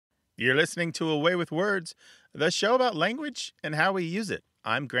You're listening to Away with Words, the show about language and how we use it.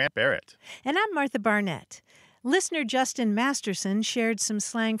 I'm Grant Barrett. And I'm Martha Barnett. Listener Justin Masterson shared some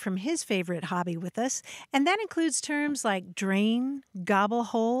slang from his favorite hobby with us, and that includes terms like drain, gobble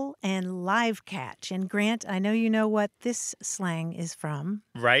hole, and live catch. And Grant, I know you know what this slang is from.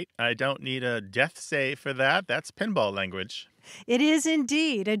 Right? I don't need a death say for that. That's pinball language. It is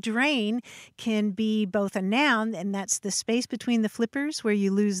indeed. A drain can be both a noun, and that's the space between the flippers where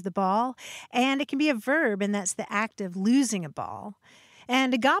you lose the ball, and it can be a verb, and that's the act of losing a ball.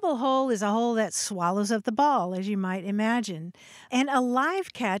 And a gobble hole is a hole that swallows up the ball, as you might imagine. And a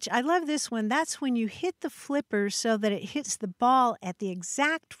live catch, I love this one. That's when you hit the flipper so that it hits the ball at the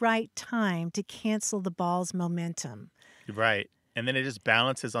exact right time to cancel the ball's momentum. Right. And then it just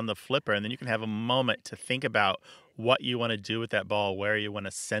balances on the flipper, and then you can have a moment to think about what you want to do with that ball, where you want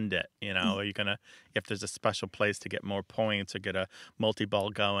to send it. You know, are you going to, if there's a special place to get more points or get a multi-ball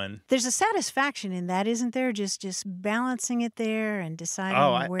going. There's a satisfaction in that, isn't there? Just balancing it there and deciding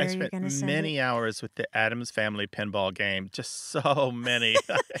where you're going to send it. I spent many hours with the Addams Family pinball game. Just so many.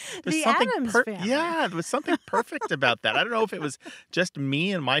 The Addams Family. Yeah, there was something perfect about that. I don't know if it was just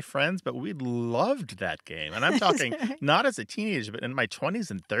me and my friends, but we loved that game. And I'm talking not as a teenager, but in my 20s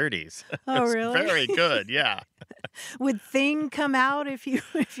and 30s. Oh, really? Very good, yeah. Would Thing come out if you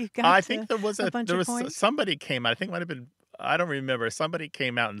got I think there was points? somebody came out. I think it might have been, I don't remember. Somebody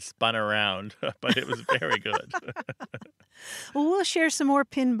came out and spun around, but it was very good. Well, we'll share some more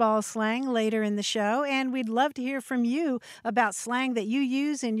pinball slang later in the show, and we'd love to hear from you about slang that you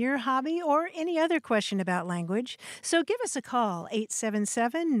use in your hobby or any other question about language. So give us a call,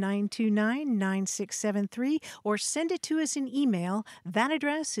 877-929-9673, or send it to us in email. That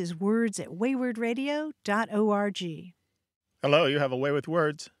address is words@waywardradio.org. Hello, you have a way with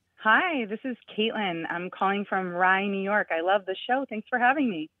words. Hi, this is Caitlin. I'm calling from Rye, New York. I love the show. Thanks for having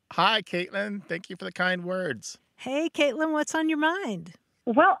me. Hi, Caitlin. Thank you for the kind words. Hey, Caitlin, what's on your mind?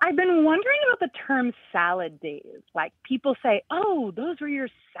 Well, I've been wondering about the term salad days. Like, people say, oh, those were your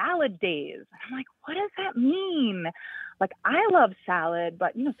salad days. And I'm like, what does that mean? Like, I love salad,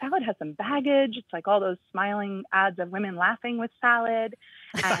 but, salad has some baggage. It's like all those smiling ads of women laughing with salad.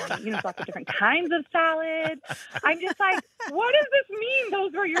 And, there's lots of different kinds of salad. I'm just like, what does this mean?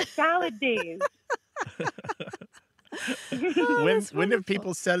 Those were your salad days. When have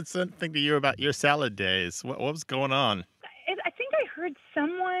people said something to you about your salad days? What was going on? I think I heard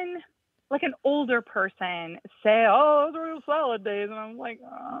someone, like an older person, say, oh, those were your salad days. And I'm like,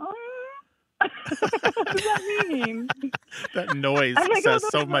 oh. What does that mean? That noise says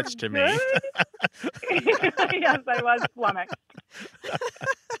so much to me. Yes, I was flummoxed.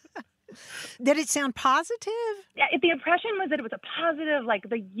 Did it sound positive? Yeah, the impression was that it was a positive, like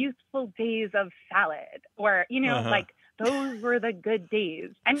the youthful days of salad, or, like those were the good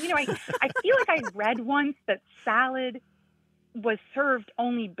days. And, I feel like I read once that salad was served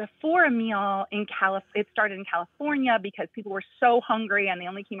only before a meal in It started in California because people were so hungry and they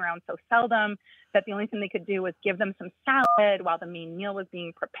only came around so seldom that the only thing they could do was give them some salad while the main meal was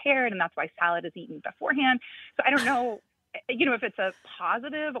being prepared. And that's why salad is eaten beforehand. So I don't know, if it's a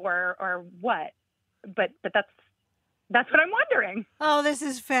positive or what, but that's what I'm wondering. Oh, this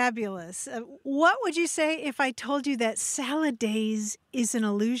is fabulous. What would you say if I told you that salad days is an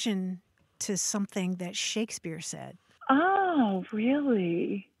allusion to something that Shakespeare said? Oh,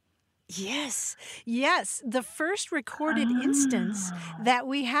 really? Yes. The first recorded instance that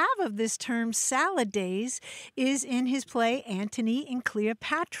we have of this term salad days is in his play Antony and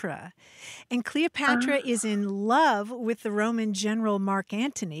Cleopatra. And Cleopatra is in love with the Roman general Mark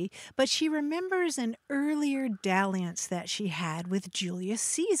Antony, but she remembers an earlier dalliance that she had with Julius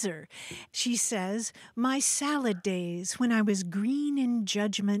Caesar. She says, "My salad days when I was green in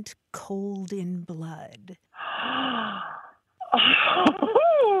judgment, cold in blood."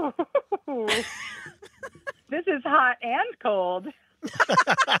 Oh. This is hot and cold.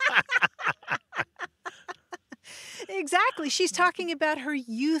 Exactly. She's talking about her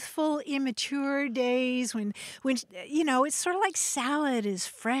youthful, immature days when it's sort of like salad is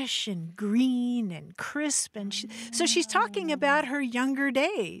fresh and green and crisp. And so she's talking about her younger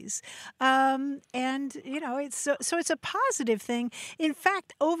days. It's a positive thing. In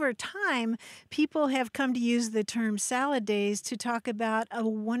fact, over time, people have come to use the term salad days to talk about a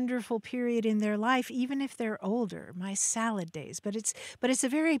wonderful period in their life, even if they're older. My salad days. But it's a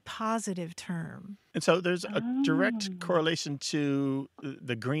very positive term. And so there's a direct correlation to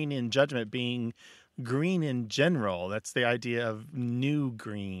the green in judgment being green in general. That's the idea of new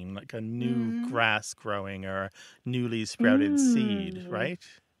green, like a new grass growing or a newly sprouted seed, right?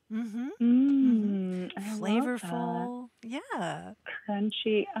 Mm-hmm. I love Flavorful. Yeah. that.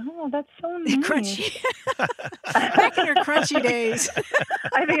 Crunchy. Oh, that's so nice. Crunchy. Back in her crunchy days.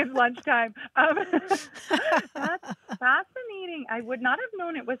 I think it's lunchtime. That's fascinating. I would not have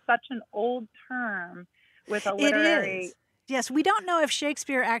known it was such an old term with a It literary. is. Yes, we don't know if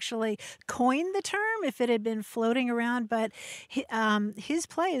Shakespeare actually coined the term, if it had been floating around, but his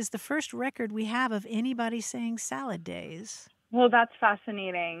play is the first record we have of anybody saying salad days. Well, that's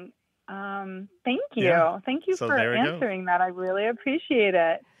fascinating. Thank you. Yeah. Thank you So for there we go. answering that. I really appreciate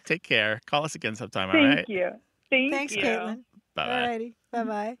it. Take care. Call us again sometime, all Thank right? you. Thanks, you. Caitlin. Bye-bye. All righty.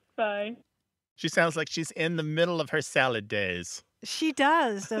 Bye-bye. Bye. She sounds like she's in the middle of her salad days. She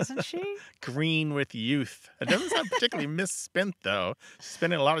does, doesn't she? Green with youth. It doesn't sound particularly misspent, though. She's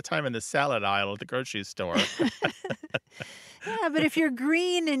spending a lot of time in the salad aisle at the grocery store. Yeah, but if you're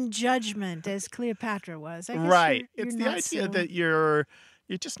green in judgment, as Cleopatra was, I guess Right. you're It's the not idea so... that you're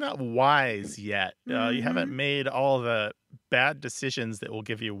just not wise yet. You haven't made all the bad decisions that will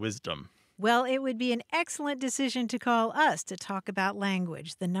give you wisdom. Well, it would be an excellent decision to call us to talk about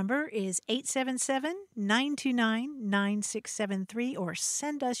language. The number is 877-929-9673, or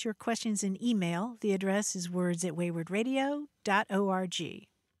send us your questions in email. The address is words@waywardradio.org.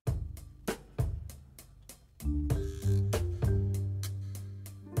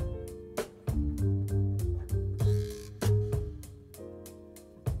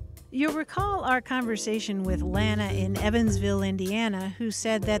 You'll recall our conversation with Lana in Evansville, Indiana, who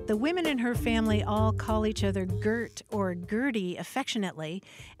said that the women in her family all call each other Gert or Gertie affectionately.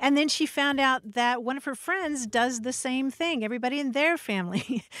 And then she found out that one of her friends does the same thing. Everybody in their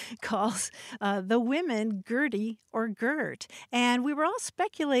family calls the women Gertie or Gert. And we were all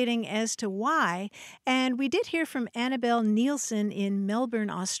speculating as to why. And we did hear from Annabelle Nielsen in Melbourne,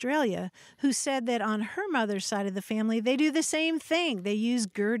 Australia, who said that on her mother's side of the family, they do the same thing. They use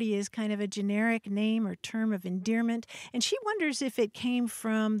Gertie as kind of a generic name or term of endearment. And she wonders if it came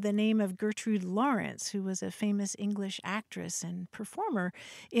from the name of Gertrude Lawrence, who was a famous English actress and performer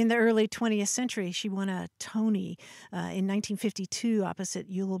in the early 20th century. She won a Tony in 1952 opposite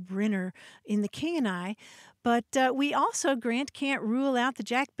Yul Brynner in The King and I. But we also, Grant, can't rule out the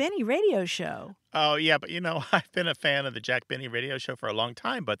Jack Benny radio show. Oh, yeah, but I've been a fan of the Jack Benny radio show for a long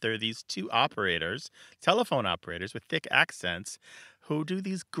time, but there are these two operators, telephone operators with thick accents, who do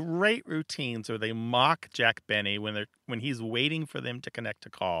these great routines where they mock Jack Benny when he's waiting for them to connect a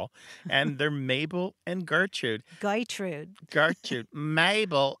call. And they're Mabel and Gertrude. Gertrude.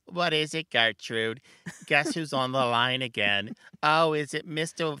 Mabel, what is it, Gertrude? Guess who's on the line again? Oh, is it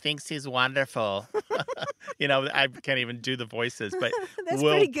Mr. Thinks He's Wonderful? I can't even do the voices, but That's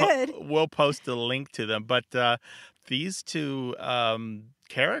pretty good. We'll post a link to them. But these two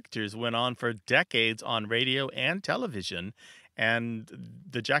characters went on for decades on radio and television. And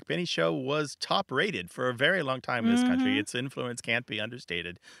the Jack Benny Show was top rated for a very long time in this country. Its influence can't be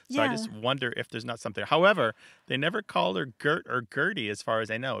understated. So I just wonder if there's not something. However, they never called her Gert or Gertie, as far as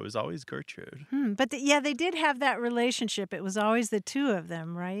I know. It was always Gertrude. But they did have that relationship. It was always the two of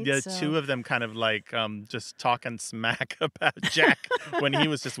them, right? Yeah, two of them kind of like just talking smack about Jack when he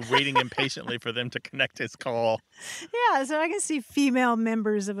was just waiting impatiently for them to connect his call. Yeah, so I can see female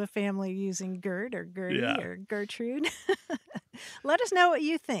members of a family using Gert or Gertie or Gertrude. Let us know what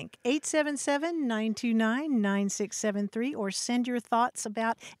you think. 877-929-9673, or send your thoughts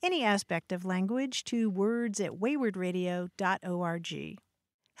about any aspect of language to words@waywardradio.org.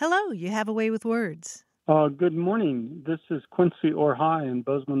 Hello, you have a way with words. Good morning. This is Quincy Orhai in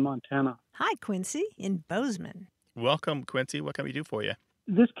Bozeman, Montana. Hi, Quincy in Bozeman. Welcome, Quincy. What can we do for you?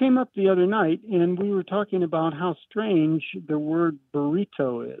 This came up the other night, and we were talking about how strange the word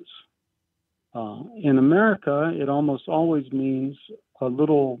burrito is. In America, it almost always means a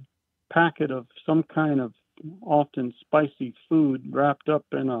little packet of some kind of often spicy food wrapped up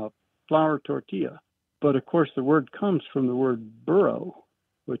in a flour tortilla. But of course, the word comes from the word burro,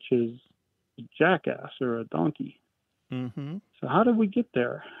 which is a jackass or a donkey. Mm-hmm. So how did we get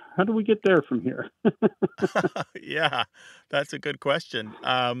there? How do we get there from here? Yeah, that's a good question.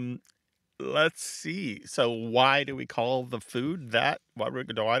 Let's see. So why do we call the food that? Why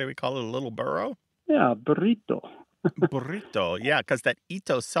do we call it a little burro? Yeah, burrito. Burrito. Yeah, because that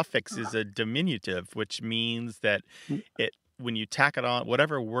ito suffix is a diminutive, which means that when you tack it on,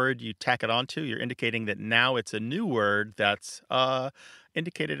 whatever word you tack it onto, you're indicating that now it's a new word that's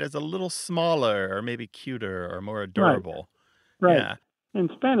indicated as a little smaller or maybe cuter or more adorable. Right. Yeah. In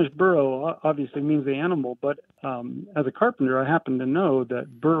Spanish, burro obviously means the animal, but as a carpenter, I happen to know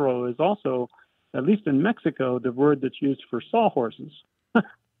that burro is also, at least in Mexico, the word that's used for sawhorses.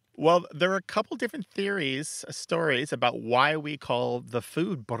 Well, there are a couple different theories, stories about why we call the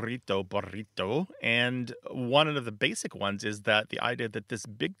food burrito. And one of the basic ones is that the idea that this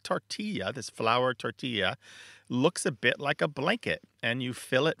big tortilla, this flour tortilla, looks a bit like a blanket. And you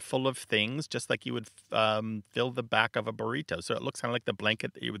fill it full of things just like you would fill the back of a burrito. So it looks kind of like the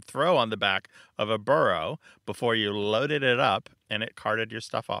blanket that you would throw on the back of a burro before you loaded it up and it carted your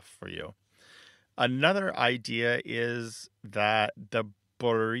stuff off for you. Another idea is that the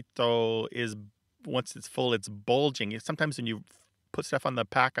burrito is, once it's full, it's bulging. Sometimes when you put stuff on the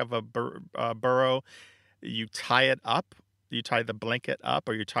back of a burro, you tie it up, you tie the blanket up,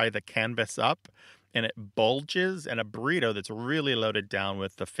 or you tie the canvas up, and it bulges. And a burrito that's really loaded down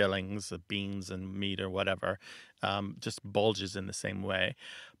with the fillings of beans and meat or whatever just bulges in the same way.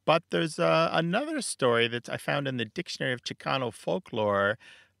 But there's another story that I found in the Dictionary of Chicano Folklore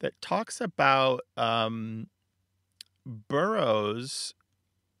that talks about burros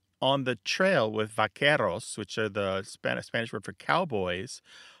on the trail with vaqueros, which are the Spanish word for cowboys,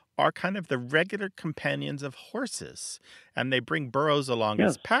 are kind of the regular companions of horses. And they bring burros along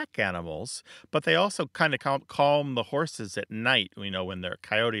as pack animals, but they also kind of calm the horses at night, when there are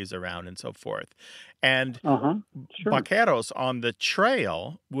coyotes around and so forth. And vaqueros on the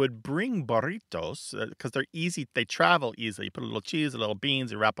trail would bring burritos because they're easy. They travel easily. You put a little cheese, a little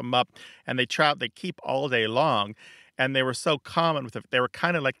beans, you wrap them up, and they keep all day long. And they were so common they were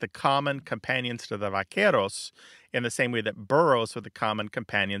kind of like the common companions to the vaqueros in the same way that burros were the common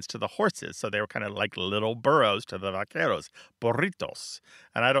companions to the horses. So they were kind of like little burros to the vaqueros, burritos.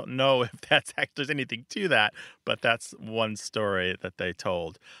 And I don't know if there's anything to that, but that's one story that they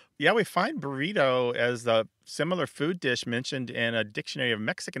told. Yeah, we find burrito as a similar food dish mentioned in a dictionary of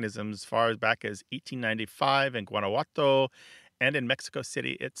Mexicanisms as far as back as 1895 in Guanajuato and in Mexico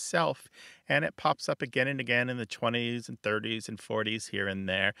City itself. And it pops up again and again in the 20s and 30s and 40s here and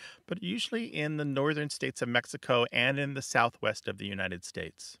there, but usually in the northern states of Mexico and in the southwest of the United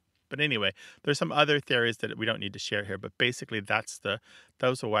States. But anyway, there's some other theories that we don't need to share here, but basically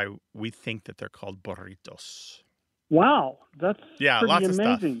those are why we think that they're called burritos. Wow, that's pretty lots of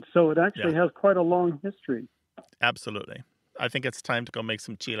amazing. stuff. So it actually has quite a long history. Absolutely. I think it's time to go make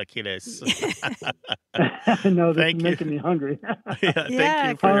some chilaquiles. No, this is making me hungry. Thank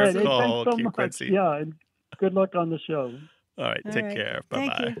you for your call, thanks so much. Quincy. Yeah, and good luck on the show. All right, take care.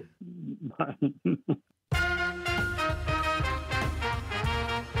 Bye-bye. Bye.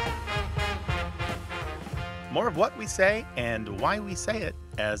 More of what we say and why we say it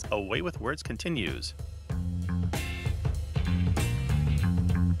as A Way with Words continues.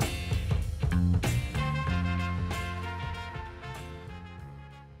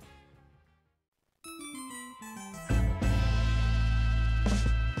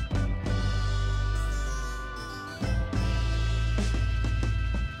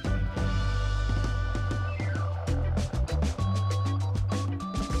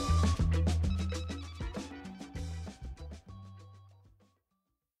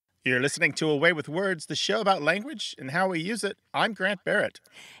 You're listening to A Way with Words, the show about language and how we use it. I'm Grant Barrett.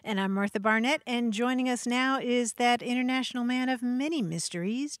 And I'm Martha Barnett, and joining us now is that international man of many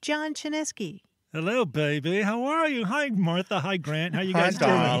mysteries, John Chinesky. Hello, baby. How are you? Hi, Martha. Hi, Grant. How you guys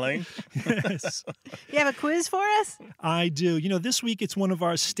doing? Hi, darling. Yes. You have a quiz for us? I do. This week it's one of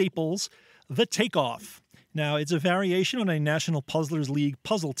our staples, the takeoff. Now, it's a variation on a National Puzzlers League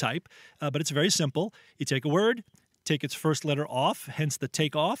puzzle type, but it's very simple. You take a word, take its first letter off, hence the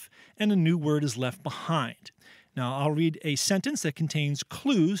takeoff, and a new word is left behind. Now, I'll read a sentence that contains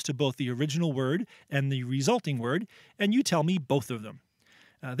clues to both the original word and the resulting word, and you tell me both of them.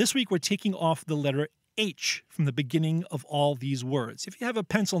 This week, we're taking off the letter H from the beginning of all these words. If you have a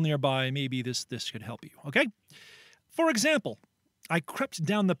pencil nearby, maybe this could help you, okay? For example, I crept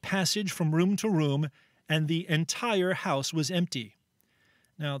down the passage from room to room, and the entire house was empty.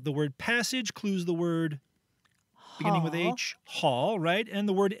 Now, the word passage clues the word beginning with H, hall, right? And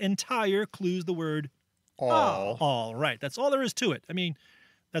the word entire clues the word all. All, right. That's all there is to it. I mean,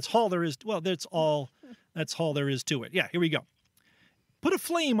 that's all there is. Well, that's all there is to it. Yeah, here we go. Put a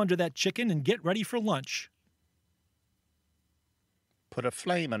flame under that chicken and get ready for lunch. Put a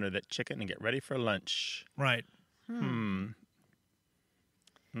flame under that chicken and get ready for lunch. Right.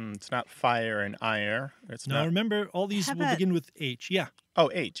 It's not fire and ire. Remember, all these will begin with H. Yeah. Oh,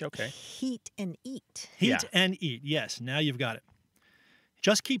 H, okay. Heat and eat. Heat and eat, yes. Now you've got it.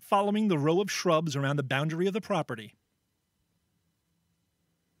 Just keep following the row of shrubs around the boundary of the property.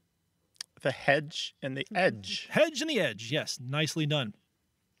 The hedge and the edge. Hedge and the edge, yes. Nicely done.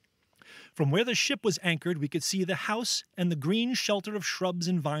 From where the ship was anchored, we could see the house and the green shelter of shrubs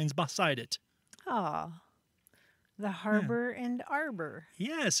and vines beside it. Oh. The harbor and arbor.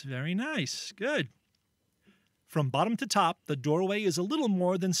 Yes, very nice. Good. From bottom to top, the doorway is a little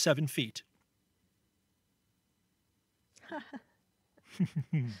more than 7 feet.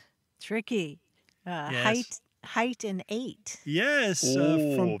 Tricky. Yes. Height and 8. Yes.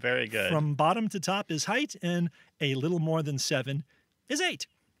 Ooh, very good. From bottom to top is height, and a little more than 7 is 8.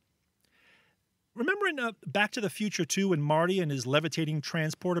 Remember in Back to the Future 2 when Marty and his levitating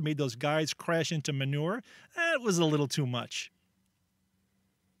transporter made those guys crash into manure? That was a little too much.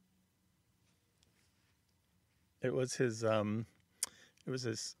 It was his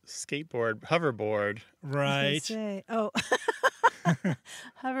skateboard, hoverboard. Right.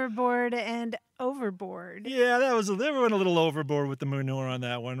 Hoverboard and overboard. Yeah, they went a little overboard with the manure on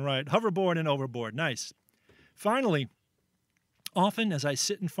that one, right? Hoverboard and overboard. Nice. Finally, often as I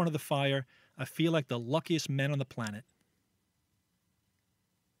sit in front of the fire, I feel like the luckiest man on the planet.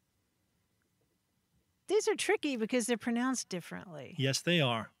 These are tricky because they're pronounced differently. Yes, they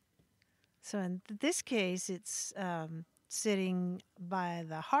are. So in this case, it's sitting by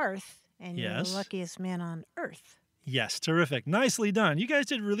the hearth, and you're the luckiest man on earth. Yes, terrific. Nicely done. You guys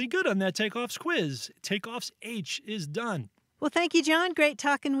did really good on that Takeoff's quiz. Takeoff's H is done. Well, thank you, John. Great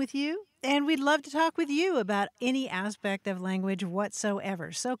talking with you. And we'd love to talk with you about any aspect of language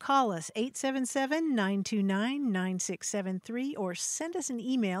whatsoever. So call us 877-929-9673 or send us an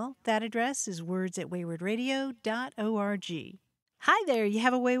email. That address is words@waywardradio.org. Hi there, you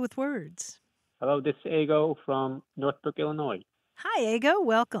have a way with words. Hello, this is Ego from Northbrook, Illinois. Hi, Ego.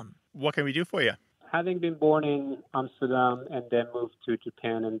 Welcome. What can we do for you? Having been born in Amsterdam and then moved to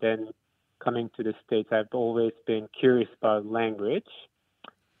Japan and then coming to the States, I've always been curious about language.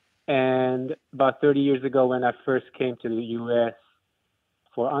 And about 30 years ago, when I first came to the U.S.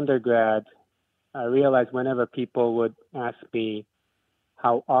 for undergrad, I realized whenever people would ask me,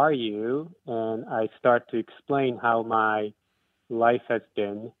 how are you? And I start to explain how my life has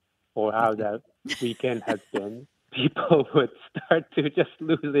been or how that weekend has been, people would start to just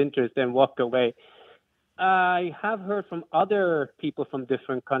lose interest and walk away. I have heard from other people from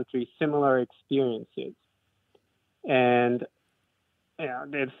different countries similar experiences. And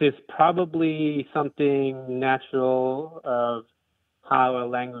this is probably something natural of how a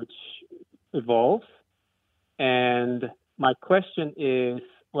language evolves. And my question is,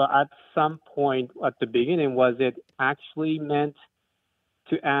 well, at some point at the beginning, was it actually meant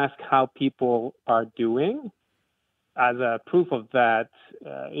to ask how people are doing? As a proof of that,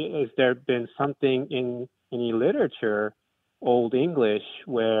 has there been something in any literature, Old English,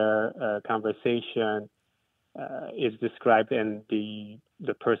 where a conversation is described and the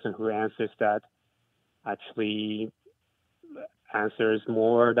person who answers that actually answers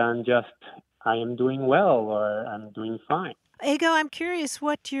more than just I am doing well or I'm doing fine? Ego, I'm curious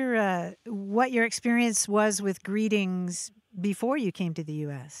what your experience was with greetings before you came to the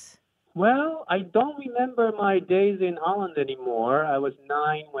U.S. Well, I don't remember my days in Holland anymore. I was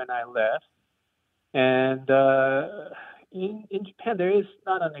 9 when I left. And in Japan, there is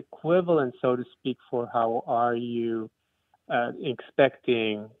not an equivalent, so to speak, for how are you,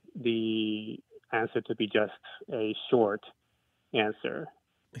 expecting the answer to be just a short answer.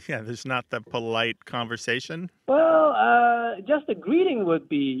 Yeah, there's not the polite conversation. Well, just a greeting would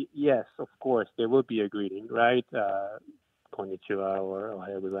be, yes, of course, there would be a greeting, right? Konnichiwa or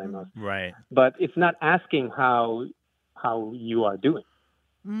ohayou gozaimasu. Right. But it's not asking how you are doing.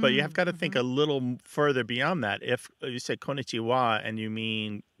 But you have got to think a little further beyond that. If you say konnichiwa and you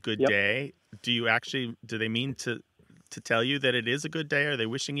mean good day, do they mean to tell you that it is a good day? Are they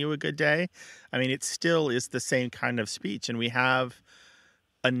wishing you a good day? I mean, it still is the same kind of speech. And we have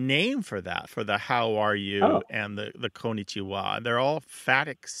a name for that, for the how are you and the konnichiwa. They're all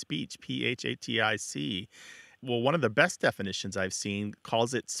phatic speech, P-H-A-T-I-C. Well, one of the best definitions I've seen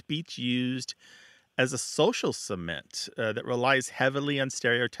calls it speech used as a social cement that relies heavily on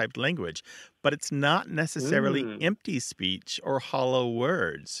stereotyped language. But it's not necessarily empty speech or hollow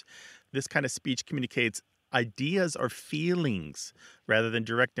words. This kind of speech communicates ideas or feelings rather than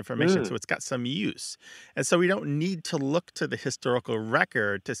direct information. So it's got some use. And so we don't need to look to the historical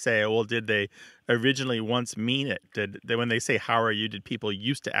record to say, well, did they originally once mean it? When they say, how are you, did people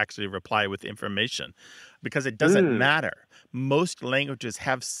used to actually reply with information? Because it doesn't matter. Most languages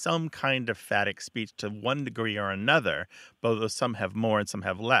have some kind of phatic speech to one degree or another, although some have more and some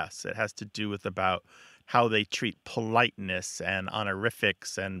have less. It has to do with about how they treat politeness and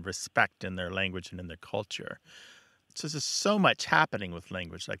honorifics and respect in their language and in their culture. So there's so much happening with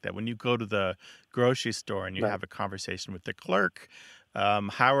language like that. When you go to the grocery store and you have a conversation with the clerk,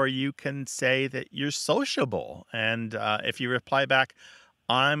 how are you can say that you're sociable. And if you reply back,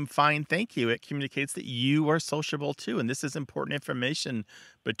 I'm fine, thank you, it communicates that you are sociable too. And this is important information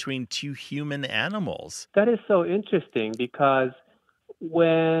between two human animals. That is so interesting because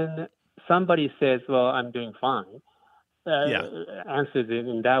when somebody says, well, I'm doing fine, Yeah. answers it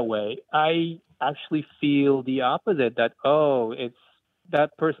in that way, I actually feel the opposite, that, it's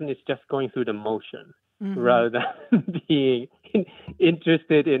that person is just going through the motion rather than being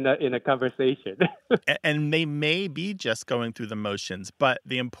interested in a conversation. And they may be just going through the motions, but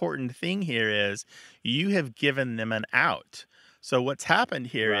the important thing here is you have given them an out. So what's happened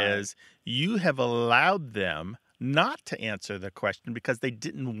here is you have allowed them not to answer the question because they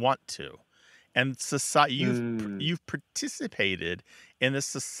didn't want to. And society, you've participated in a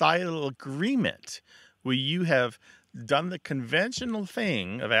societal agreement where you have done the conventional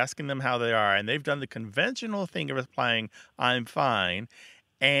thing of asking them how they are, and they've done the conventional thing of replying, I'm fine,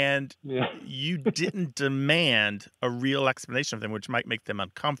 and you didn't demand a real explanation of them, which might make them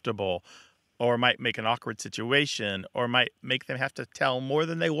uncomfortable or might make an awkward situation or might make them have to tell more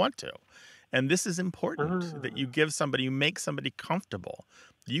than they want to. And this is important, that you make somebody comfortable.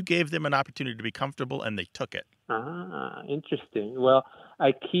 You gave them an opportunity to be comfortable, and they took it. Interesting. Well,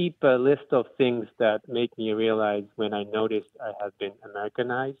 I keep a list of things that make me realize when I noticed I have been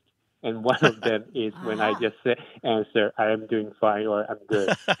Americanized. And one of them is when I just answer, I am doing fine or I'm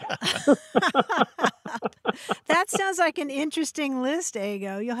good. That sounds like an interesting list,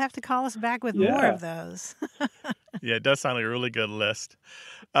 Ego. You'll have to call us back with more of those. Yeah, it does sound like a really good list.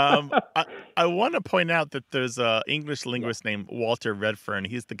 I want to point out that there's an English linguist named Walter Redfern.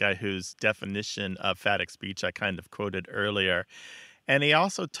 He's the guy whose definition of phatic speech I kind of quoted earlier. And he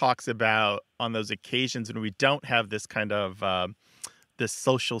also talks about on those occasions when we don't have this kind of this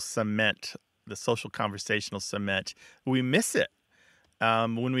social cement, the social conversational cement, we miss it.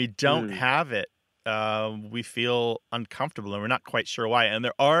 When we don't have it, we feel uncomfortable and we're not quite sure why. And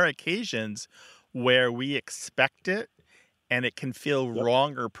there are occasions where we expect it and it can feel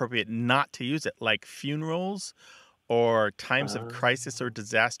wrong or appropriate not to use it, like funerals or times of crisis or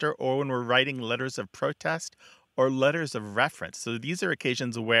disaster, or when we're writing letters of protest or letters of reference. So these are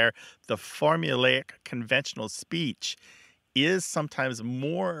occasions where the formulaic conventional speech is sometimes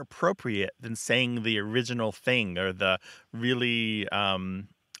more appropriate than saying the original thing or the really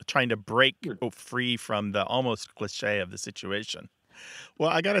trying to break free from the almost cliche of the situation. Well,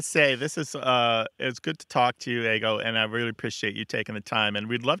 I got to say, this is it's good to talk to you, Ego, and I really appreciate you taking the time. And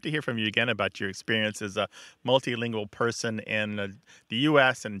we'd love to hear from you again about your experience as a multilingual person in the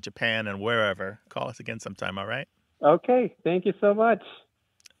U.S. and Japan and wherever. Call us again sometime, all right? Okay. Thank you so much.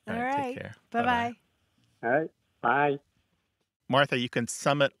 All right. Take care. Bye-bye. All right. Bye. Martha, you can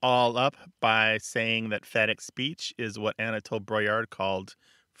sum it all up by saying that phatic speech is what Anatole Broyard called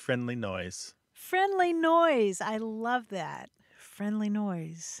friendly noise. Friendly noise. I love that. Friendly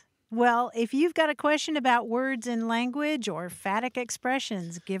noise. Well, if you've got a question about words in language or phatic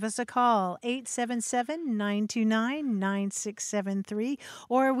expressions, give us a call, 877-929-9673,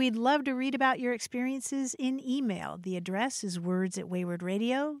 or we'd love to read about your experiences in email. The address is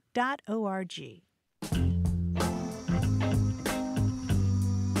words@waywardradio.org.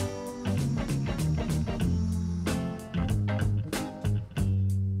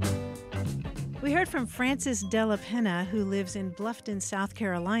 We heard from Frances Della Penna, who lives in Bluffton, South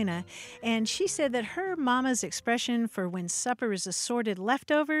Carolina, and she said that her mama's expression for when supper is assorted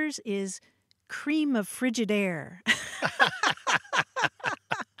leftovers is cream of frigid air.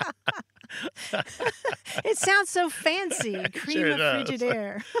 It sounds so fancy, cream of frigid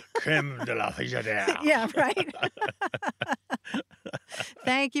air. Creme de la frigidaire. Yeah, right.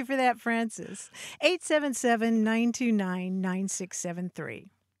 Thank you for that, Frances. 877-929-9673.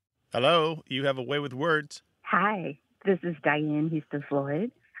 Hello, you have a way with words. Hi, this is Diane Houston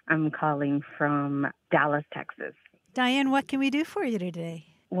Floyd. I'm calling from Dallas, Texas. Diane, what can we do for you today?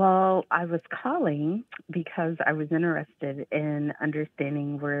 Well, I was calling because I was interested in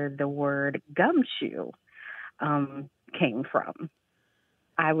understanding where the word gumshoe came from.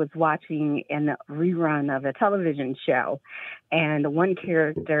 I was watching a rerun of a television show, and one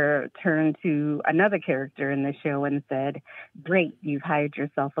character turned to another character in the show and said, "Great, you've hired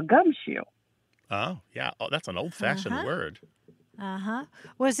yourself a gumshoe." Oh, yeah. Oh, that's an old-fashioned word. Uh-huh.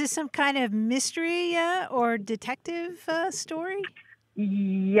 Was this some kind of mystery or detective story?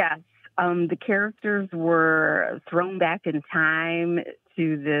 Yes. The characters were thrown back in time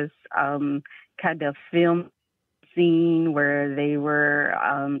to this kind of film scene where they were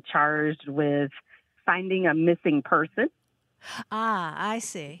charged with finding a missing person. Ah, I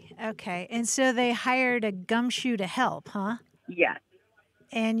see. Okay. And so they hired a gumshoe to help, huh? Yes.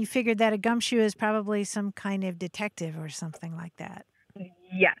 And you figured that a gumshoe is probably some kind of detective or something like that.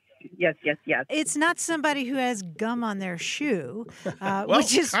 Yes, yes, yes, yes. It's not somebody who has gum on their shoe, Well,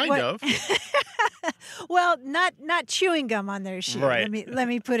 which is kind what. of. Well, not chewing gum on their shoe. Right. Let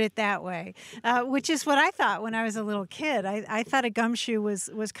me put it that way. Which is what I thought when I was a little kid. I thought a gumshoe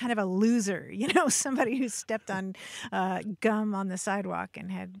was kind of a loser, somebody who stepped on gum on the sidewalk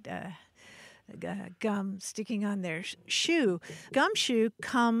and had gum sticking on their shoe. Gumshoe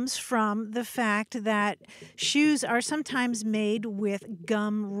comes from the fact that shoes are sometimes made with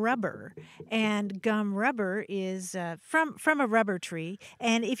gum rubber, and gum rubber is from a rubber tree.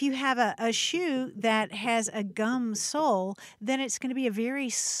 And if you have a shoe that has a gum sole, then it's going to be a very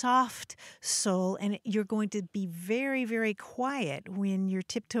soft sole, and you're going to be very, very quiet when you're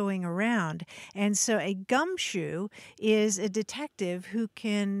tiptoeing around. And so a gumshoe is a detective who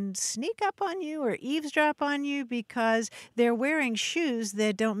can sneak up on you or eavesdrop on you because they're wearing shoes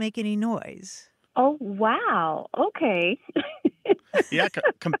that don't make any noise. Oh, wow. Okay. Yeah,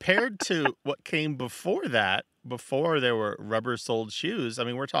 compared to what came before that, before there were rubber-soled shoes, I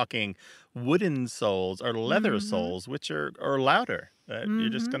mean, we're talking wooden soles or leather soles, which are louder. You're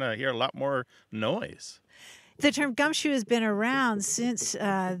just going to hear a lot more noise. The term gumshoe has been around since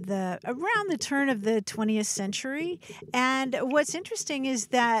around the turn of the 20th century. And what's interesting is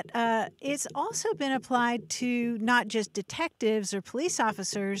that it's also been applied to not just detectives or police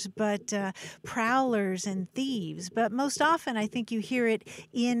officers, but prowlers and thieves. But most often, I think you hear it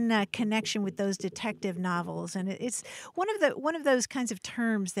in connection with those detective novels. And it's one of those kinds of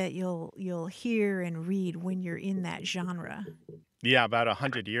terms that you'll hear and read when you're in that genre. Yeah, about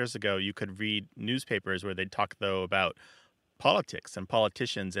 100 years ago, you could read newspapers where they'd talk, though, about politics and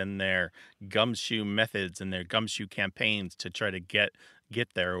politicians and their gumshoe methods and their gumshoe campaigns to try to get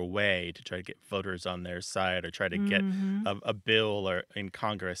their way, to try to get voters on their side or try to get a bill or in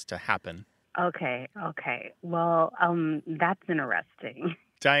Congress to happen. Okay. Well, that's interesting.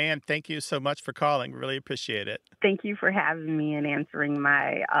 Diane, thank you so much for calling. Really appreciate it. Thank you for having me and answering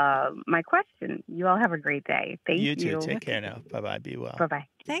my my question. You all have a great day. Thank you. You too. Take care now. Bye-bye. Be well. Bye-bye.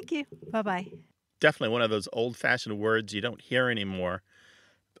 Thank you. Bye-bye. Definitely one of those old-fashioned words you don't hear anymore.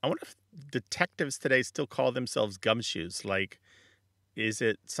 I wonder if detectives today still call themselves gumshoes. Like, is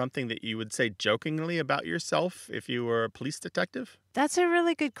it something that you would say jokingly about yourself if you were a police detective? That's a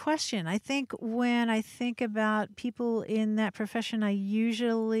really good question. I think when I think about people in that profession, I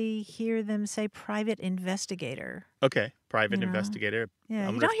usually hear them say private investigator. Okay, private investigator. Yeah,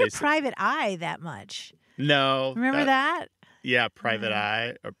 you don't hear private eye that much. No. Remember that? Yeah, private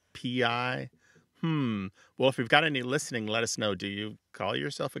eye or PI. Well, if we've got any listening, let us know. Do you call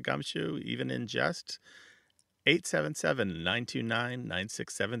yourself a gumshoe, even in jest?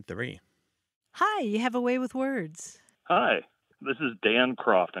 877-929-9673. Hi, you have a way with words. Hi, this is Dan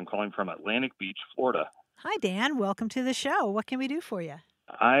Croft. I'm calling from Atlantic Beach, Florida. Hi, Dan. Welcome to the show. What can we do for you?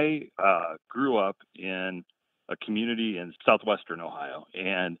 I grew up in a community in southwestern Ohio,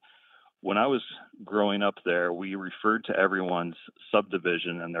 and when I was growing up there, we referred to everyone's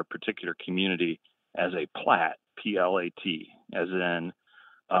subdivision and their particular community as a plat, P-L-A-T, as in,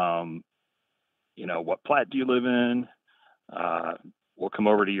 what plat do you live in? We'll come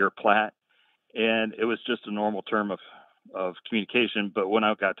over to your plat. And it was just a normal term of communication. But when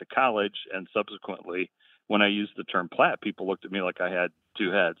I got to college and subsequently when I used the term plat, people looked at me like I had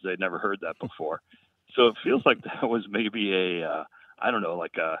two heads. They'd never heard that before. So it feels like that was maybe a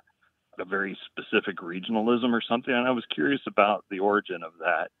very specific regionalism or something. And I was curious about the origin of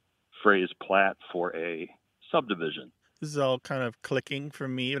that phrase plat for a subdivision. This is all kind of clicking for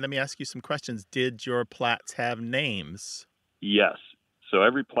me. Let me ask you some questions. Did your plats have names? Yes. So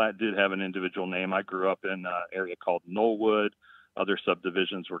every plat did have an individual name. I grew up in an area called Knollwood. Other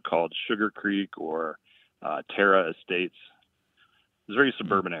subdivisions were called Sugar Creek or Terra Estates. It's a very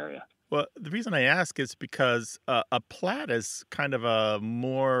suburban area. Well, the reason I ask is because a plat is kind of a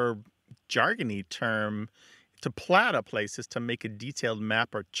more jargony term. To plat a place is to make a detailed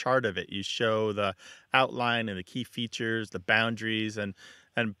map or chart of it. You show the outline and the key features, the boundaries, and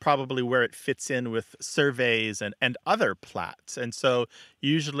probably where it fits in with surveys and other plats. And so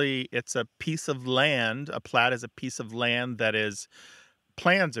usually it's a piece of land. A plat is a piece of land that is,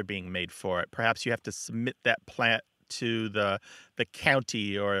 plans are being made for it. Perhaps you have to submit that plat to the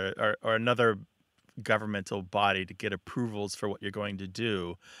county or another governmental body to get approvals for what you're going to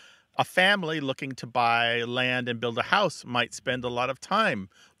do. A family looking to buy land and build a house might spend a lot of time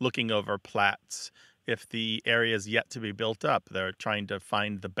looking over plats. If the area is yet to be built up, they're trying to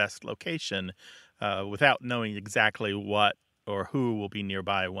find the best location without knowing exactly what or who will be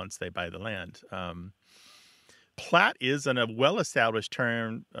nearby once they buy the land. Plat is a well-established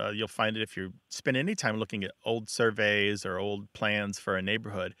term. You'll find it if you spend any time looking at old surveys or old plans for a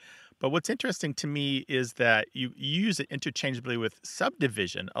neighborhood. But what's interesting to me is that you use it interchangeably with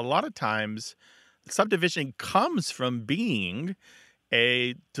subdivision. A lot of times, subdivision comes from being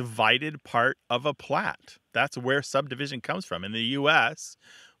a divided part of a plat. That's where subdivision comes from. In the U.S.,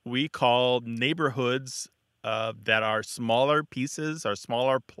 we call neighborhoods that are smaller pieces or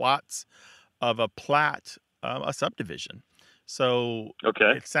smaller plots of a plat a subdivision. So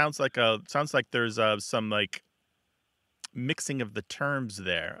it sounds like there's some like mixing of the terms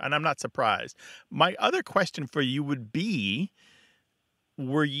there, and I'm not surprised. My other question for you would be,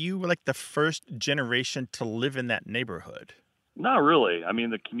 were you like the first generation to live in that neighborhood? Not really. I mean,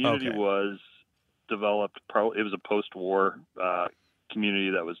 the community was developed, it was a post-war community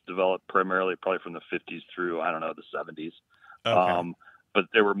that was developed primarily probably from the 50s through, I don't know, the 70s. But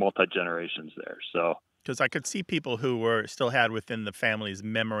there were multi-generations there. So, because I could see people who still had within the family's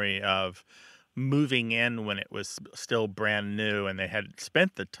memory of moving in when it was still brand new, and they had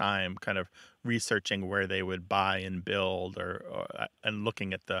spent the time kind of researching where they would buy and build, and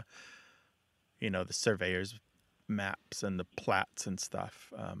looking at the surveyor's maps and the plats and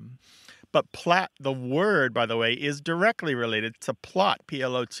stuff. But plat, the word, by the way, is directly related to plot,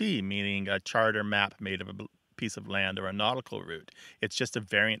 P-L-O-T, meaning a chart or map made of a piece of land or a nautical route. It's just a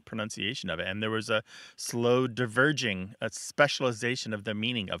variant pronunciation of it. And there was a slow diverging, a specialization of the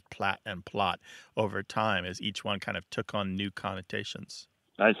meaning of plat and plot over time as each one kind of took on new connotations.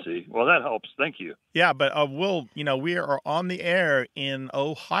 I see. Well, that helps. Thank you. Yeah, but we are on the air in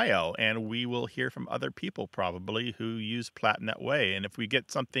Ohio, and we will hear from other people probably who use plat in that way. And if we can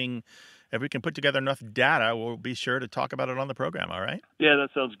put together enough data, we'll be sure to talk about it on the program. All right? Yeah, that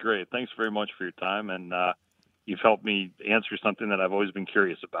sounds great. Thanks very much for your time, and you've helped me answer something that I've always been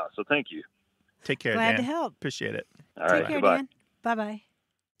curious about. So thank you. Take care, Glad Dan. to help. Appreciate it. All right. Take care, Goodbye. Dan. Bye-bye.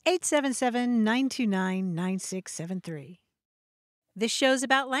 877-929-9673. This show's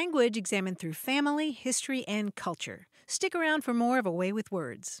about language examined through family, history, and culture. Stick around for more of A Way with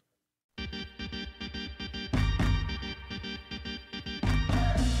Words.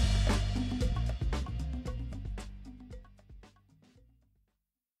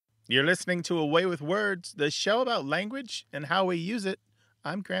 You're listening to A Way with Words, the show about language and how we use it.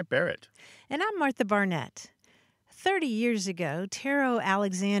 I'm Grant Barrett. And I'm Martha Barnett. 30 years ago, Taro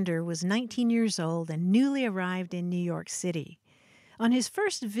Alexander was 19 years old and newly arrived in New York City. On his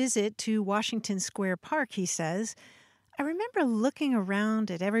first visit to Washington Square Park, he says, I remember looking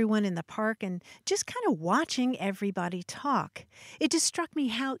around at everyone in the park and just kind of watching everybody talk. It just struck me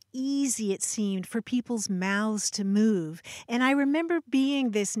how easy it seemed for people's mouths to move. And I remember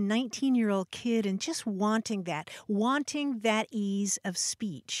being this 19-year-old kid and just wanting that ease of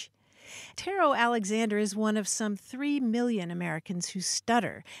speech. Taro Alexander is one of some 3 million Americans who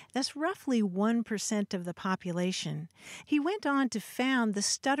stutter. That's roughly 1% of the population. He went on to found the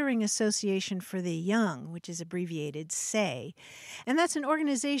Stuttering Association for the Young, which is abbreviated SAY. And that's an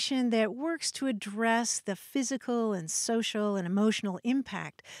organization that works to address the physical and social and emotional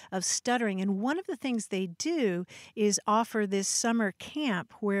impact of stuttering. And one of the things they do is offer this summer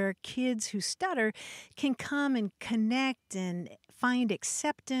camp where kids who stutter can come and connect and find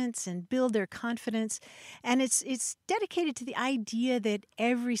acceptance and build their confidence. And it's dedicated to the idea that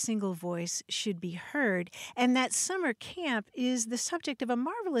every single voice should be heard. And that summer camp is the subject of a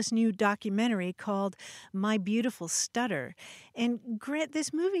marvelous new documentary called My Beautiful Stutter. And Grant,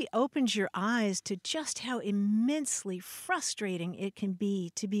 this movie opens your eyes to just how immensely frustrating it can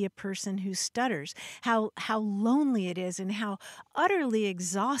be to be a person who stutters, how lonely it is, and how utterly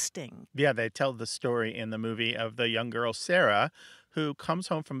exhausting. Yeah, they tell the story in the movie of the young girl, Sarah, who comes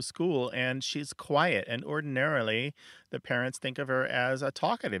home from school and she's quiet. And ordinarily, the parents think of her as a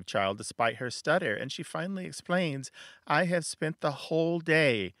talkative child despite her stutter. And she finally explains, I have spent the whole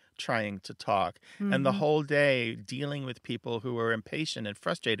day trying to talk and the whole day dealing with people who are impatient and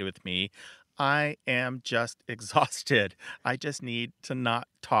frustrated with me. I am just exhausted. I just need to not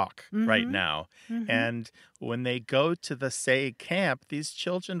talk right now. And when they go to the SAY camp, these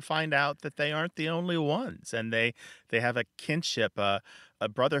children find out that they aren't the only ones. And they have a kinship, a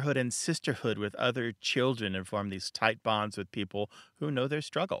brotherhood and sisterhood with other children and form these tight bonds with people who know their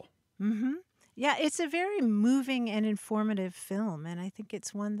struggle. Yeah, it's a very moving and informative film, and I think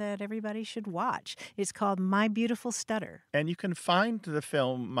it's one that everybody should watch. It's called My Beautiful Stutter. And you can find the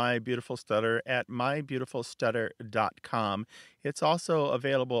film My Beautiful Stutter at mybeautifulstutter.com. It's also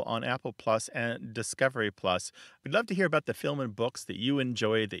available on Apple Plus and Discovery Plus. We'd love to hear about the film and books that you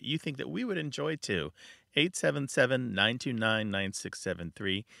enjoy that you think that we would enjoy too.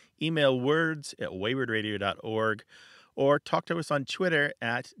 877-929-9673. Email words@waywardradio.org or talk to us on Twitter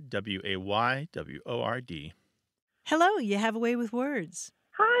at WAYWORD. Hello, you have a way with words.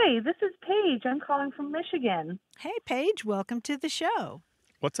 Hi, this is Paige. I'm calling from Michigan. Hey, Paige, welcome to the show.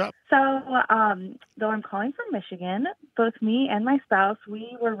 What's up? So, though I'm calling from Michigan, both me and my spouse,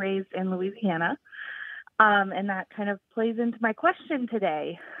 we were raised in Louisiana, and that kind of plays into my question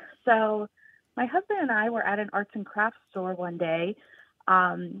today. So, my husband and I were at an arts and crafts store one day,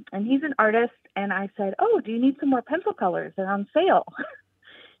 and he's an artist, and I said, "Oh, do you need some more pencil colors? They're on sale."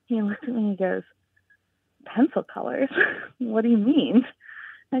 He looked at me and he goes, "Pencil colors? What do you mean?"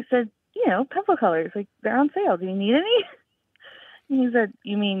 I said, pencil colors, like they're on sale. Do you need any? And he said,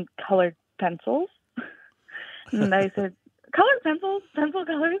 "You mean colored pencils?" And I said, "Colored pencils, pencil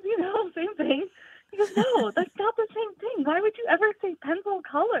colors, same thing." He goes, "No, that's not the same thing. Why would you ever say pencil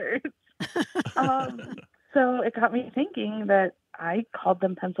colors?" So it got me thinking that I called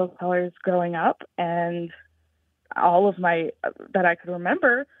them pencil colors growing up, and all of that I could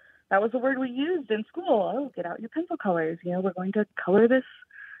remember, that was the word we used in school. "Oh, get out your pencil colors. We're going to color this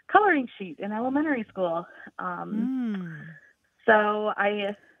coloring sheet in elementary school." So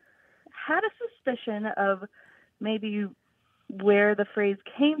I had a suspicion of maybe where the phrase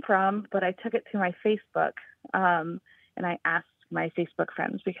came from, but I took it to my Facebook, and I asked my Facebook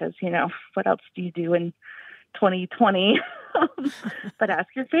friends because, what else do you do in 2020? But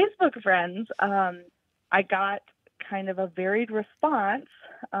ask your Facebook friends. I got kind of a varied response,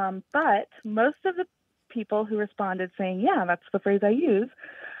 but most of the people who responded saying, "Yeah, that's the phrase I use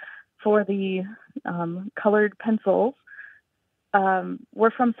for the colored pencils,"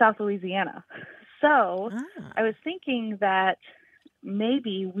 were from South Louisiana. So I was thinking that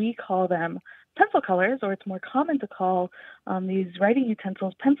maybe we call them pencil colors, or it's more common to call these writing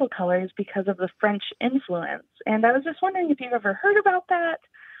utensils pencil colors because of the French influence. And I was just wondering if you ever heard about that,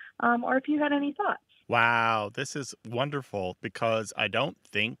 or if you had any thoughts. Wow, this is wonderful because I don't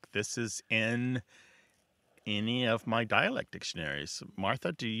think this is in any of my dialect dictionaries.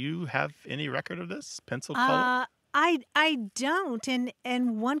 Martha, do you have any record of this? Pencil color? I don't.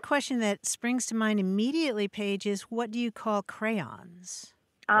 And one question that springs to mind immediately, Paige, is what do you call crayons?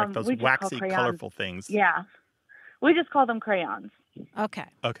 Like those We just waxy, call crayons. colorful things. Yeah, we just call them crayons. Okay.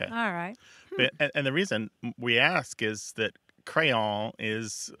 All right. And the reason we ask is that crayon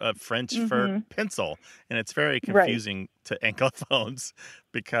is French for pencil, and it's very confusing to Anglophones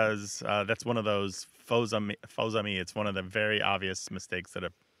because that's one of those faux amis. It's one of the very obvious mistakes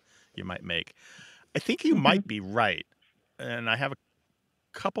that you might make. I think you might be right, and I have a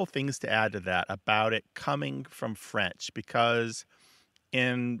couple things to add to that about it coming from French, because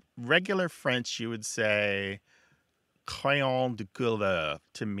in regular French you would say crayon de couleur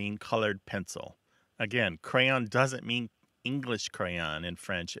to mean colored pencil. Again, crayon doesn't mean English crayon in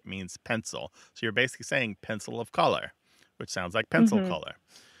French. It means pencil. So you're basically saying pencil of color, which sounds like pencil color.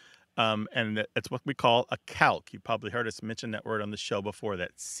 And it's what we call a calque. You probably heard us mention that word on the show before,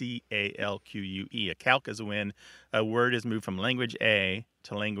 that C-A-L-Q-U-E. A calque is when a word is moved from language A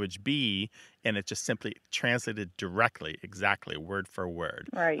to language B, and it's just simply translated directly, exactly, word for word.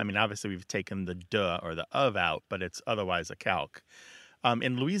 Right. I mean, obviously, we've taken the de or the of out, but it's otherwise a calque.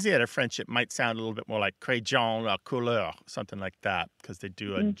 In Louisiana French, it might sound a little bit more like crayon or couleur, something like that, because they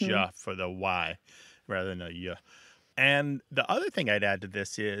do a j for the y rather than a y. And the other thing I'd add to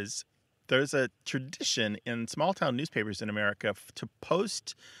this is there's a tradition in small-town newspapers in America to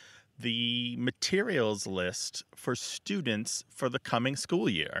post the materials list for students for the coming school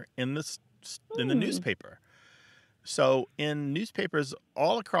year in the newspaper. So in newspapers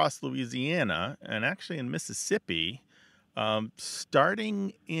all across Louisiana and actually in Mississippi,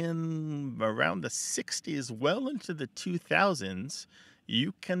 starting in around the 60s, well into the 2000s,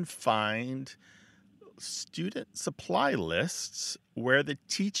 you can find student supply lists where the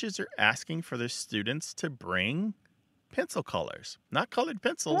teachers are asking for their students to bring pencil colors, not colored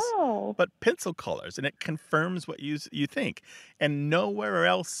pencils, but pencil colors, and it confirms what you think. And nowhere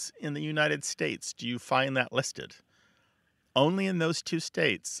else in the United States do you find that listed. Only in those two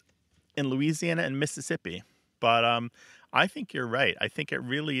states, in Louisiana and Mississippi. But I think you're right. I think it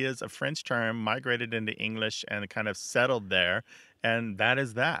really is a French term migrated into English and kind of settled there. And that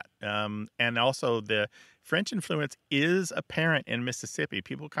is that. And also the French influence is apparent in Mississippi.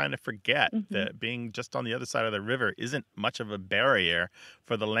 People kind of forget that being just on the other side of the river isn't much of a barrier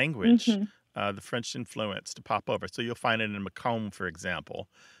for the language, the French influence to pop over. So you'll find it in Macomb, for example.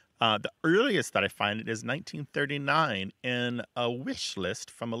 The earliest that I find it is 1939 in a wish list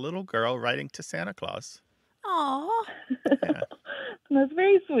from a little girl writing to Santa Claus. Aw. Yeah. That's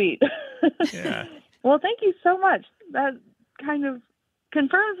very sweet. Yeah. Well, thank you so much. That kind of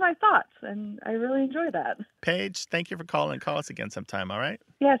confirms my thoughts, and I really enjoy that. Paige, thank you for calling. Call us again sometime, all right?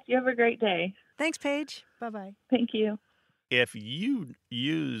 Yes, you have a great day. Thanks, Paige. Bye-bye. Thank you. If you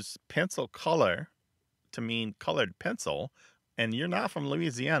use pencil color to mean colored pencil, and you're not from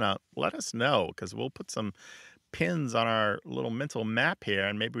Louisiana, let us know, because we'll put some pins on our little mental map here,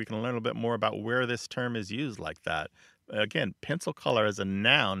 and maybe we can learn a little bit more about where this term is used like that. Again, pencil color is a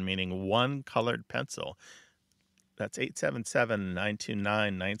noun meaning one colored pencil. That's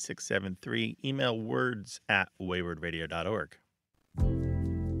 877-929-9673. Email words@waywardradio.org.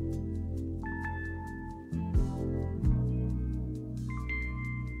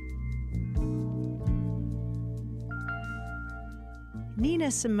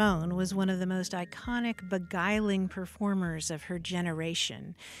 Nina Simone was one of the most iconic beguiling performers of her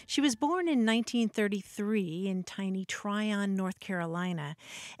generation. She was born in 1933 in tiny Tryon, North Carolina,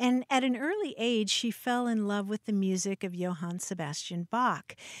 and at an early age she fell in love with the music of Johann Sebastian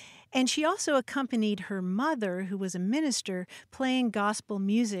Bach. And she also accompanied her mother, who was a minister, playing gospel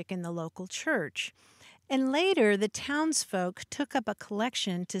music in the local church. And later, the townsfolk took up a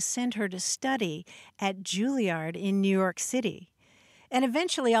collection to send her to study at Juilliard in New York City. And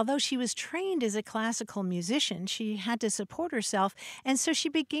eventually, although she was trained as a classical musician, she had to support herself, and so she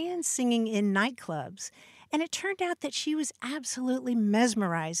began singing in nightclubs. And it turned out that she was absolutely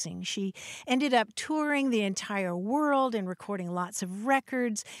mesmerizing. She ended up touring the entire world and recording lots of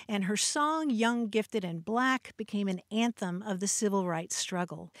records, and her song, Young, Gifted, and Black, became an anthem of the civil rights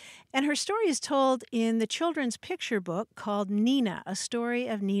struggle. And her story is told in the children's picture book called Nina, A Story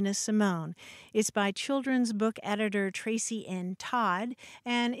of Nina Simone. It's by children's book editor Tracy N. Todd,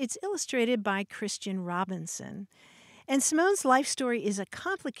 and it's illustrated by Christian Robinson. And Simone's life story is a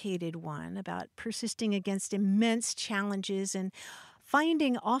complicated one about persisting against immense challenges and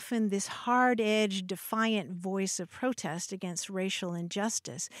finding often this hard-edged, defiant voice of protest against racial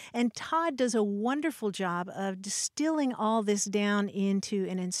injustice. And Todd does a wonderful job of distilling all this down into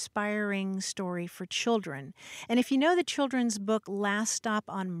an inspiring story for children. And if you know the children's book Last Stop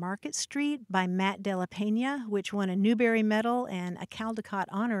on Market Street by Matt Della Pena, which won a Newbery Medal and a Caldecott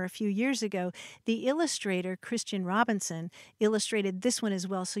Honor a few years ago, the illustrator, Christian Robinson, illustrated this one as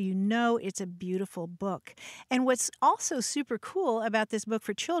well, so you know it's a beautiful book. And what's also super cool about this book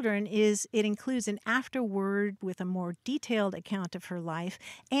for children is it includes an afterword with a more detailed account of her life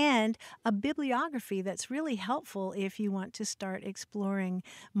and a bibliography that's really helpful if you want to start exploring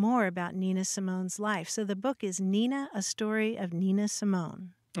more about Nina Simone's life. So the book is Nina, A Story of Nina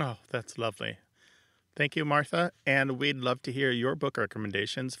Simone. Oh, that's lovely. Thank you, Martha. And we'd love to hear your book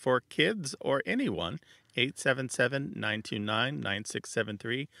recommendations for kids or anyone.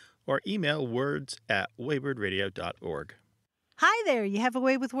 877-929-9673 or email words@waywardradio.org. Hi there, you have a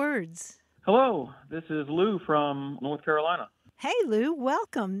way with words. Hello, this is Lou from North Carolina. Hey, Lou,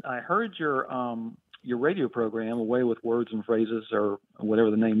 welcome. I heard your radio program, A Way with Words and Phrases, or whatever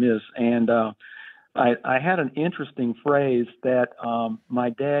the name is, and I had an interesting phrase that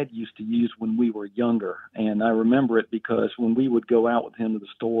my dad used to use when we were younger, and I remember it because when we would go out with him to the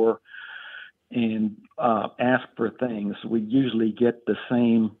store and ask for things, we'd usually get the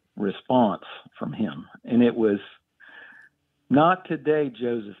same response from him, and it was, "Not today,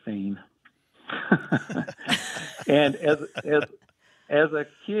 Josephine." And as a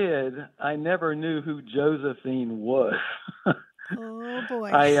kid, I never knew who Josephine was. Oh boy.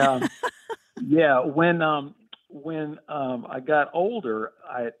 When I got older,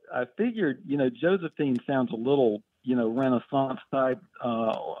 I figured, Josephine sounds a little, Renaissance type,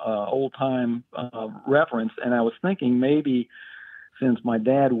 old time reference, and I was thinking maybe, since my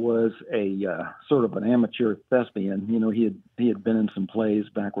dad was a sort of an amateur thespian, he had been in some plays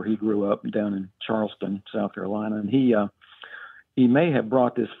back where he grew up down in Charleston, South Carolina, and he may have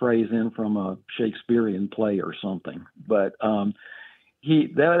brought this phrase in from a Shakespearean play or something. But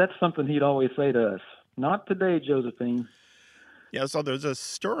that's something he'd always say to us. "Not today, Josephine." Yeah, so there's a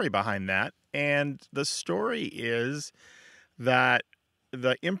story behind that, and the story is that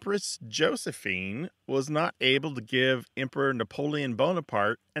the Empress Josephine was not able to give Emperor Napoleon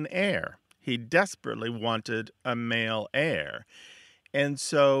Bonaparte an heir. He desperately wanted a male heir. And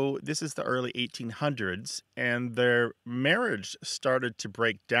so this is the early 1800s, and their marriage started to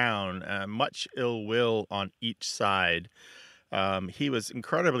break down, much ill will on each side. He was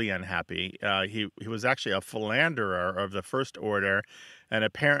incredibly unhappy. He was actually a philanderer of the first order, and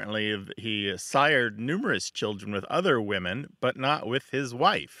apparently he sired numerous children with other women, but not with his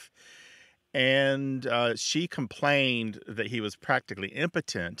wife. And she complained that he was practically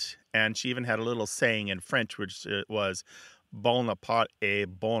impotent, and she even had a little saying in French, which was Bonaparte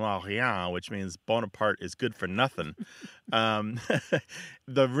est bon à rien, which means Bonaparte is good for nothing.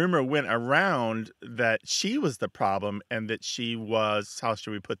 The rumor went around that she was the problem and that she was, how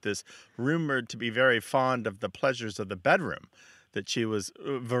should we put this, rumored to be very fond of the pleasures of the bedroom, that she was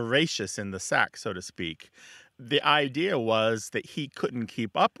voracious in the sack, so to speak. The idea was that he couldn't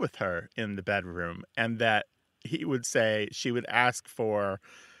keep up with her in the bedroom, and that he would say, she would ask for,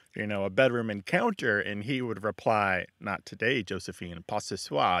 a bedroom encounter, and he would reply, "Not today, Josephine. Pas ce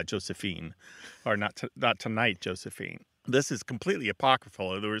soir, Josephine," or not tonight, Josephine. This is completely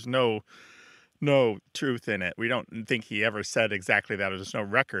apocryphal. There was no truth in it. We don't think he ever said exactly that. There's no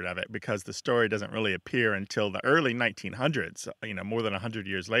record of it because the story doesn't really appear until the early 1900s, more than 100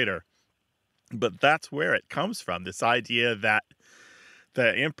 years later. But that's where it comes from, this idea that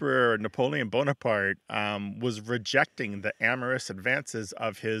the Emperor Napoleon Bonaparte was rejecting the amorous advances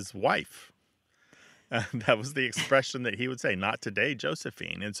of his wife. That was the expression that he would say, "Not today,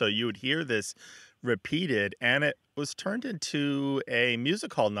 Josephine." And so you would hear this repeated, and it was turned into a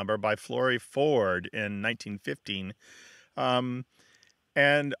music hall number by Florrie Ford in 1915.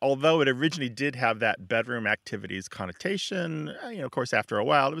 And although it originally did have that bedroom activities connotation, of course, after a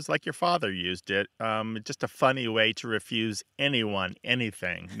while, it was like your father used it. Just a funny way to refuse anyone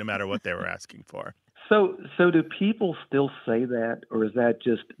anything, no matter what they were asking for. So do people still say that, or is that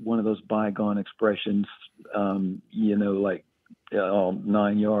just one of those bygone expressions, like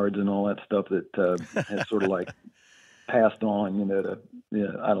 9 yards and all that stuff that has sort of like passed on, to,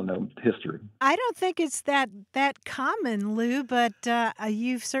 I don't know, history? I don't think it's that common, Lou, but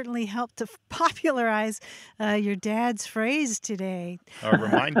you've certainly helped to popularize your dad's phrase today. Or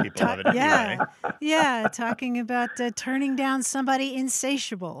remind people of it anyway. Yeah, talking about turning down somebody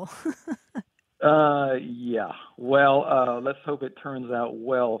insatiable. Yeah. Well, let's hope it turns out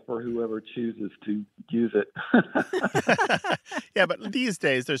well for whoever chooses to use it. Yeah, but these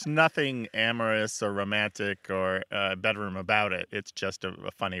days there's nothing amorous or romantic or bedroom about it. It's just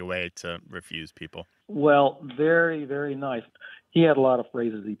a funny way to refuse people. Well, very, very nice. He had a lot of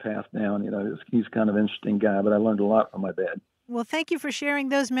phrases he passed down. He's kind of an interesting guy, but I learned a lot from my dad. Well, thank you for sharing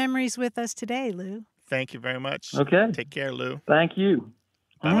those memories with us today, Lou. Thank you very much. Okay. Take care, Lou. Thank you.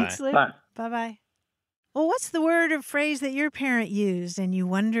 Bye-bye. Thanks, Lou. Bye. Bye-bye. Well, what's the word or phrase that your parent used, and you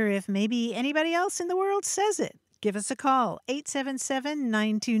wonder if maybe anybody else in the world says it? Give us a call,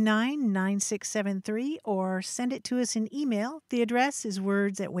 877-929-9673, or send it to us in email. The address is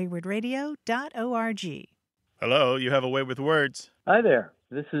words@waywardradio.org. Hello, you have a way with words. Hi there.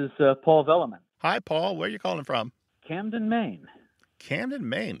 This is Paul Velleman. Hi, Paul. Where are you calling from? Camden, Maine. Camden,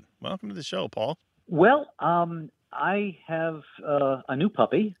 Maine. Welcome to the show, Paul. Well, I have a new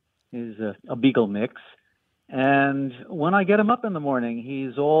puppy. He's a beagle mix. And when I get him up in the morning,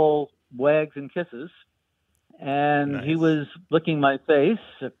 he's all wags and kisses. And Nice. He was licking my face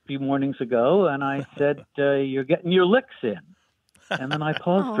a few mornings ago, and I said, "You're getting your licks in." And then I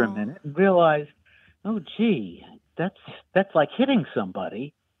paused for a minute and realized, oh, gee, that's like hitting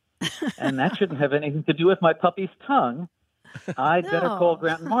somebody. And that shouldn't have anything to do with my puppy's tongue. I'd better call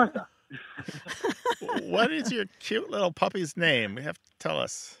Grant and Martha. What is your cute little puppy's name? You have to tell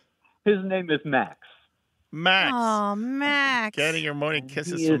us. His name is Max. Max. Oh, Max. Getting your morning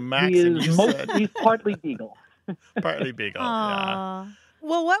kisses He from Max, is and you said he's partly beagle. partly beagle. Yeah. Aw.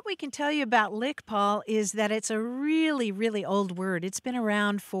 Well, what we can tell you about lick, Paul, is that it's a really, really old word. It's been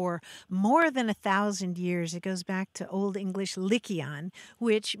around for more than 1,000 years. It goes back to Old English lickion,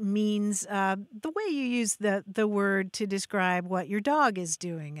 which means the way you use the word to describe what your dog is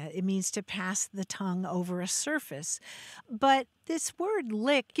doing. It means to pass the tongue over a surface. But this word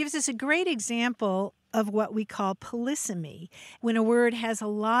lick gives us a great example of what we call polysemy, when a word has a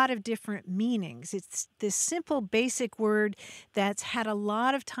lot of different meanings. It's this simple, basic word that's had a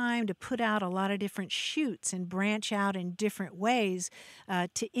lot of time to put out a lot of different shoots and branch out in different ways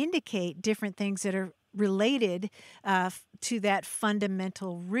to indicate different things that are related to that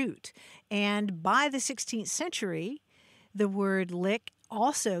fundamental root. And by the 16th century, the word lick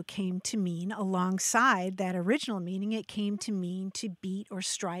also came to mean, alongside that original meaning, it came to mean to beat or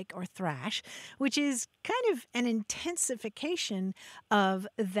strike or thrash, which is kind of an intensification of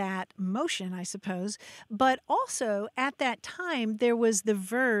that motion, I suppose. But also, at that time, there was the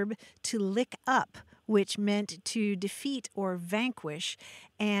verb to lick up, which meant to defeat or vanquish.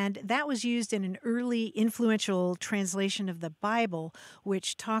 And that was used in an early influential translation of the Bible,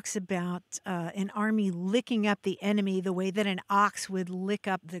 which talks about an army licking up the enemy the way that an ox would lick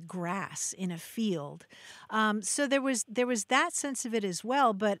up the grass in a field. So there was that sense of it as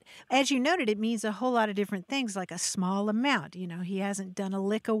well. But as you noted, it means a whole lot of different things, like a small amount. You know, he hasn't done a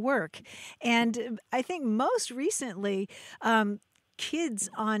lick of work. And I think most recently, kids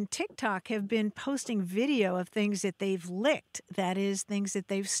on TikTok have been posting video of things that they've licked, that is, things that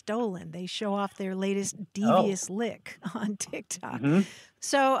they've stolen. They show off their latest devious lick on TikTok.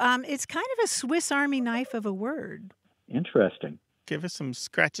 So it's kind of a Swiss Army knife of a word. Interesting. Give us some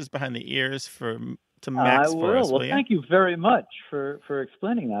scratches behind the ears to Max for us, will you? Thank you very much for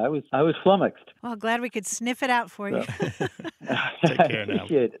explaining that. I was flummoxed. Well, glad we could sniff it out for you. Take care now.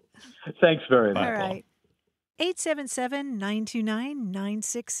 Appreciate it. Thanks very much. All right.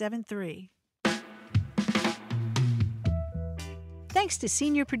 877-929-9673. Thanks to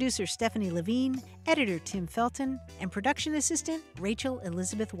senior producer Stephanie Levine, editor Tim Felton, and production assistant Rachel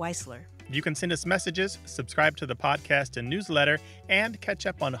Elizabeth Weisler. You can send us messages, subscribe to the podcast and newsletter, and catch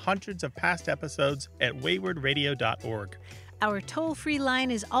up on hundreds of past episodes at waywardradio.org. Our toll-free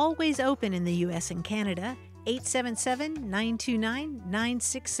line is always open in the U.S. and Canada,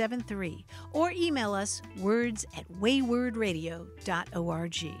 877-929-9673, or email us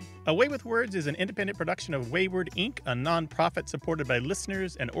words@waywardradio.org. A Way with Words is an independent production of Wayward Inc., a nonprofit supported by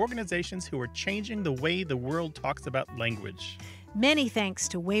listeners and organizations who are changing the way the world talks about language. Many thanks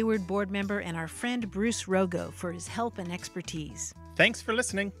to Wayward board member and our friend Bruce Rogo for his help and expertise. Thanks for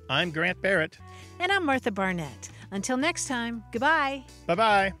listening. I'm Grant Barrett. And I'm Martha Barnett. Until next time, goodbye.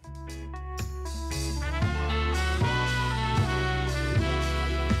 Bye-bye.